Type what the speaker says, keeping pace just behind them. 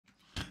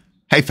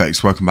Hey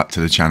folks, welcome back to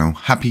the channel.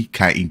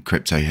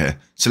 HappyCattyCrypto here.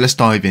 So let's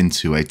dive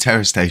into a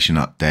Terra station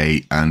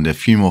update and a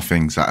few more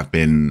things that have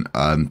been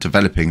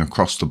developing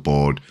across the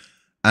board,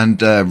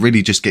 and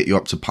really just get you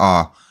up to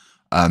par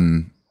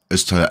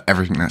as to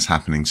everything that's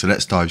happening. So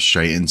let's dive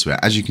straight into it.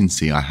 As you can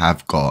see, I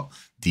have got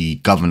the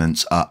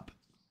governance up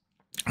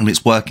and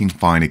it's working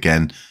fine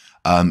again.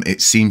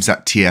 It seems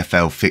that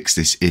TFL fixed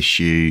this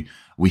issue.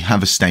 We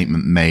have a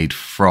statement made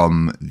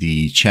from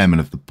the chairman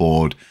of the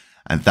board,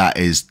 and that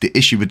is the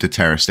issue with the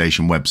Terra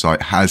station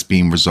website has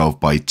been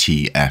resolved by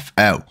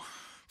TFL.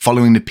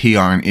 Following the PR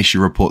and issue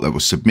report that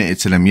was submitted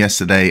to them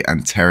yesterday,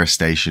 and Terra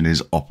station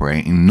is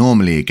operating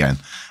normally again.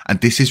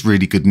 And this is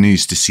really good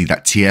news to see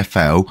that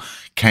TFL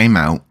came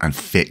out and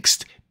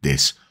fixed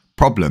this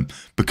problem,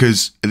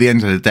 because at the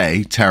end of the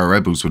day, Terra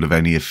rebels would have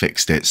only have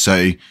fixed it.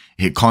 So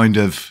it kind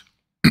of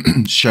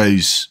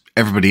shows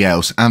everybody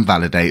else and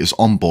validators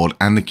on board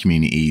and the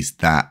communities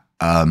that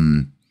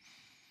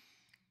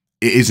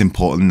it is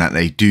important that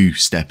they do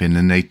step in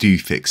and they do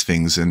fix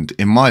things. And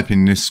in my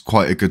opinion, it's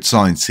quite a good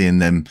sign seeing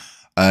them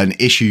an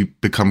issue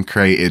become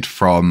created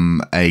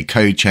from a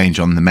code change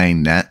on the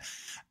mainnet,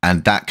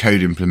 and that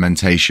code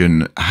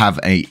implementation have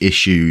a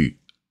issue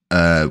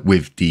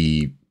with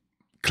the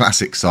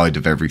classic side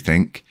of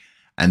everything,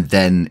 and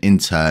then in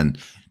turn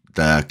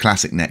the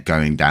classic net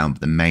going down,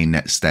 but the main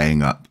net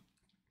staying up,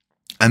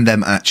 and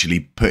them actually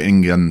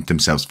putting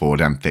themselves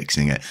forward and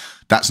fixing it.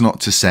 That's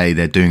not to say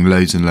they're doing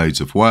loads and loads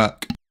of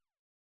work.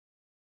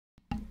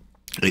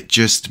 It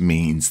just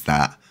means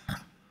that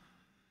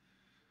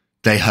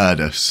they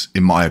heard us,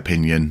 in my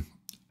opinion.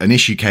 An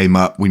issue came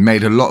up. We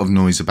made a lot of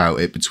noise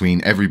about it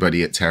between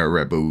everybody at Terra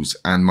Rebels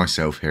and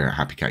myself here at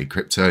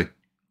HappyCattyCrypto.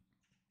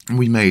 And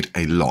we made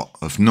a lot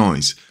of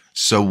noise.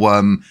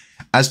 So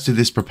as to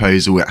this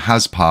proposal, it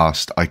has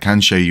passed. I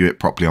can show you it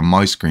properly on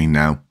my screen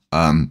now.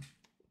 And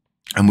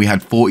we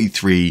had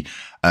 43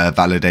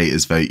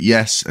 validators vote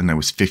yes, and there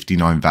was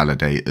 59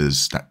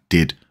 validators that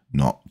did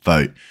not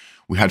vote.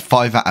 We had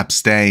 5 that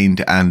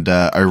abstained, and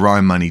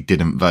Orion Money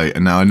didn't vote.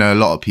 And now I know a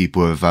lot of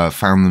people have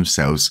found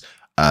themselves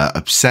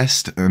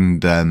obsessed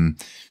and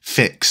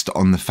fixed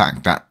on the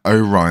fact that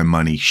Orion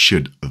Money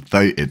should have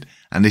voted.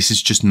 And this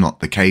is just not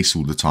the case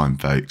all the time,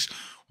 folks.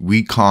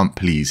 We can't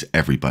please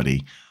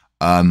everybody.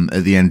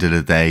 At the end of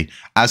the day,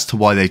 as to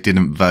why they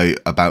didn't vote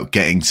about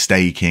getting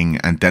staking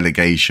and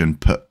delegation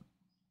put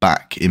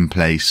back in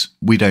place,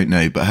 we don't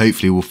know, but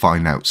hopefully we'll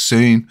find out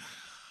soon.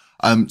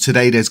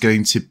 Today there's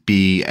going to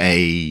be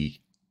a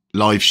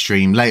live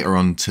stream later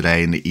on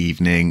today in the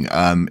evening.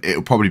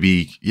 It'll probably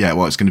be,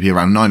 it's going to be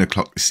around 9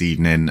 o'clock this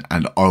evening,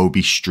 and I'll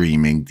be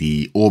streaming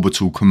the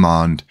Orbital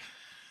Command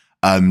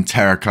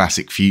Terra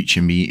Classic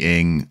Future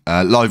meeting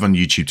live on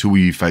YouTube to all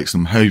you folks.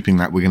 I'm hoping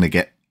that we're going to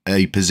get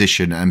a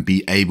position and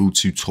be able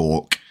to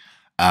talk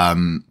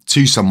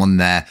to someone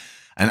there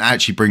and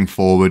actually bring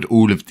forward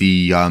all of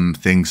the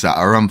things that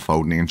are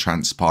unfolding and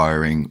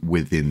transpiring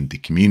within the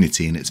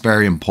community. And it's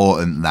very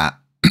important that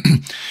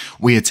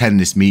we attend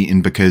this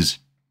meeting because,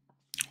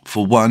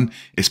 for one,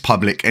 it's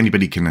public,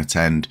 anybody can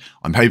attend.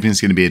 I'm hoping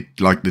it's going to be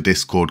like the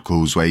Discord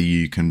calls where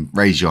you can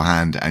raise your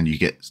hand and you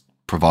get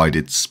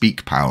provided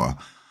speak power.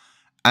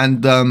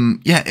 And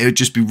it would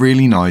just be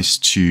really nice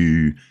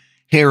to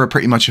hear a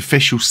pretty much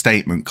official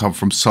statement come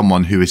from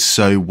someone who is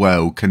so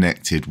well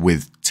connected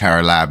with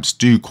Terra Labs,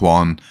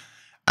 Duquan,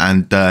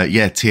 and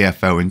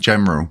TFL in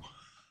general.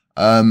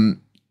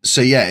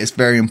 So it's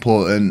very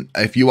important.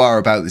 If you are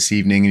about this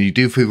evening and you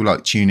do feel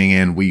like tuning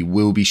in, we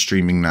will be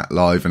streaming that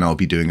live, and I'll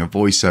be doing a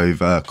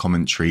voiceover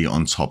commentary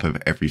on top of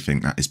everything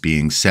that is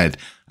being said.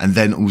 And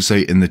then also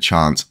in the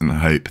chance and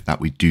hope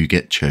that we do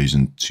get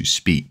chosen to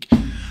speak.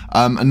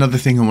 Another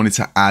thing I wanted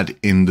to add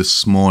in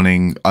this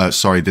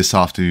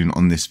afternoon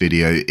on this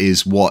video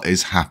is what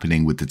is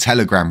happening with the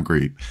Telegram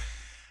group.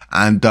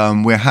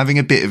 And we're having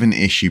a bit of an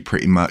issue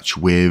pretty much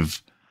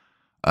with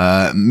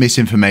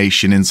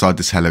misinformation inside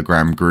the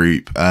Telegram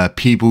group,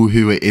 people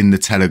who are in the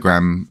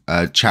Telegram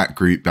chat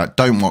group that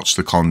don't watch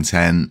the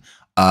content.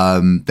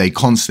 They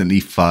constantly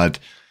FUD,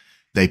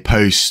 they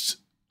post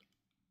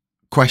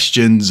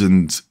questions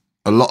and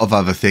a lot of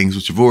other things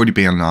which have already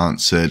been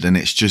answered, and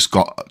it's just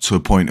got to a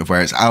point of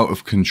where it's out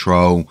of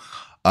control.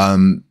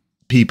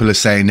 People are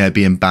saying they're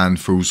being banned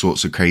for all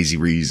sorts of crazy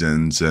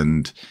reasons,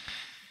 and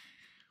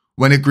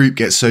when a group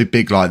gets so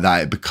big like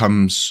that, it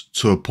becomes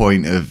to a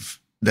point of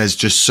there's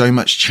just so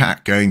much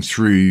chat going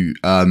through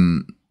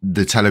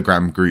the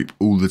Telegram group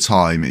all the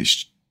time.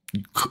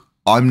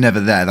 I'm never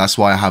there. That's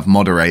why I have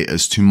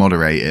moderators to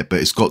moderate it. But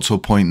it's got to a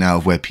point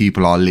now where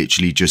people are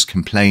literally just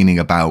complaining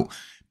about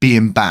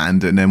being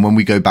banned. And then when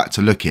we go back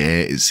to look at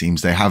it, it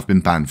seems they have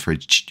been banned for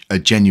a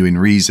genuine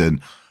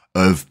reason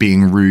of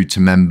being rude to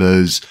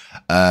members,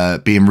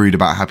 being rude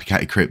about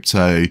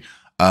HappyCattyCrypto,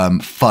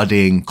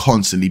 FUDding,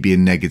 constantly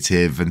being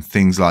negative and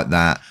things like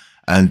that.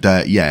 And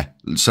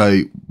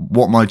so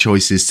what my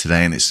choice is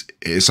today, and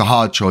it's a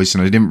hard choice,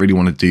 and I didn't really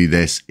want to do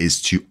this,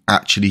 is to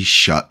actually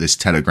shut this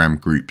Telegram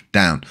group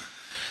down.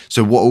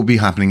 So what will be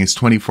happening is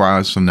 24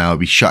 hours from now, I'll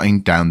be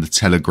shutting down the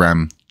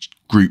Telegram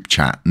group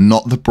chat,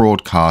 not the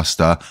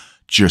broadcaster,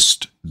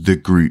 just the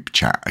group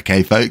chat.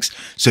 Okay, folks?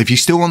 So if you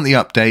still want the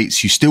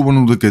updates, you still want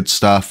all the good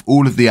stuff,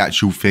 all of the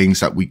actual things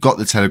that we got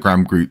the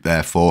Telegram group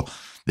there for,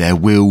 there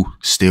will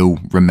still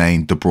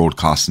remain the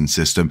broadcasting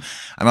system.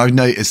 And I've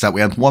noticed that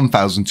we had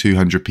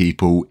 1,200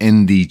 people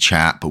in the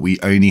chat, but we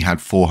only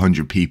had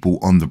 400 people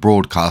on the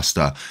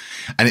broadcaster.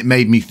 And it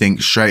made me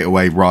think straight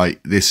away, right,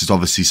 this is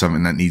obviously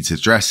something that needs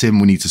addressing.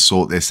 We need to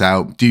sort this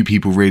out. Do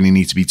people really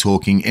need to be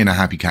talking in a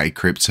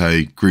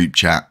HappyCattyCrypto group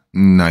chat?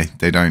 No,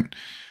 they don't.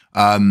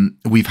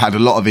 We've had a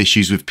lot of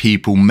issues with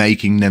people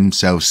making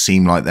themselves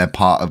seem like they're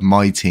part of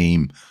my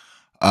team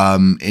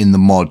in the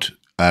mod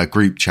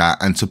group chat,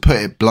 and to put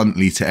it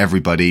bluntly to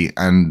everybody,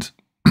 and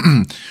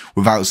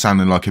without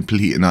sounding like a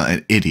complete and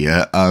utter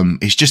idiot,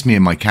 it's just me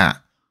and my cat.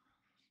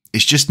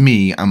 It's just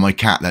me and my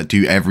cat that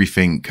do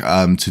everything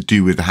to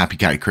do with the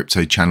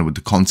HappyCattyCrypto channel, with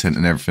the content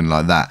and everything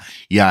like that.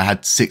 Yeah, I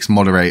had 6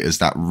 moderators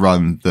that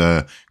run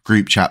the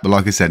group chat, but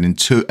like I said,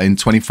 in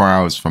 24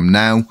 hours from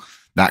now,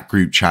 that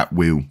group chat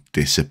will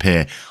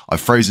disappear.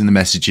 I've frozen the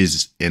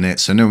messages in it,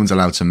 so no one's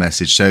allowed to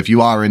message. So if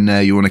you are in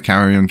there, you want to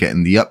carry on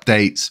getting the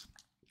updates,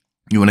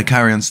 you want to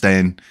carry on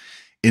staying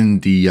in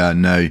the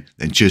know,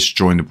 then just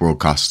join the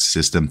broadcast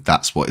system.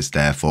 That's what it's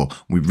there for.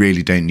 We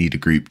really don't need a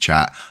group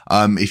chat.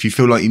 If you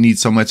feel like you need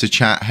somewhere to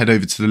chat, head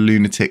over to the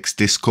Lunatics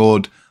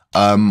Discord,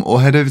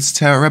 or head over to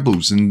Terra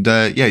Rebels, and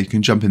yeah, you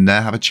can jump in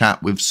there, have a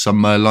chat with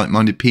some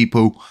like-minded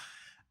people,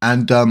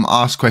 and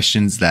ask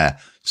questions there.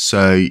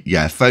 So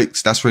yeah,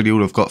 folks, that's really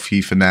all I've got for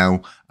you for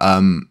now.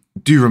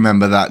 Do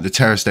remember that the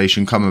Terra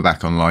station coming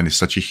back online is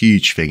such a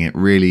huge thing. It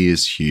really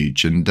is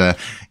huge. And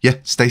yeah,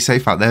 stay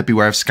safe out there.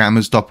 Beware of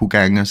scammers,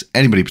 doppelgangers,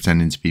 anybody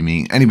pretending to be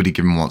me, anybody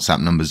giving WhatsApp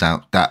numbers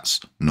out.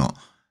 That's not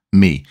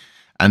me.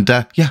 And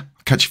yeah,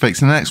 catch you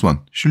folks in the next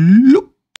one. Shalom.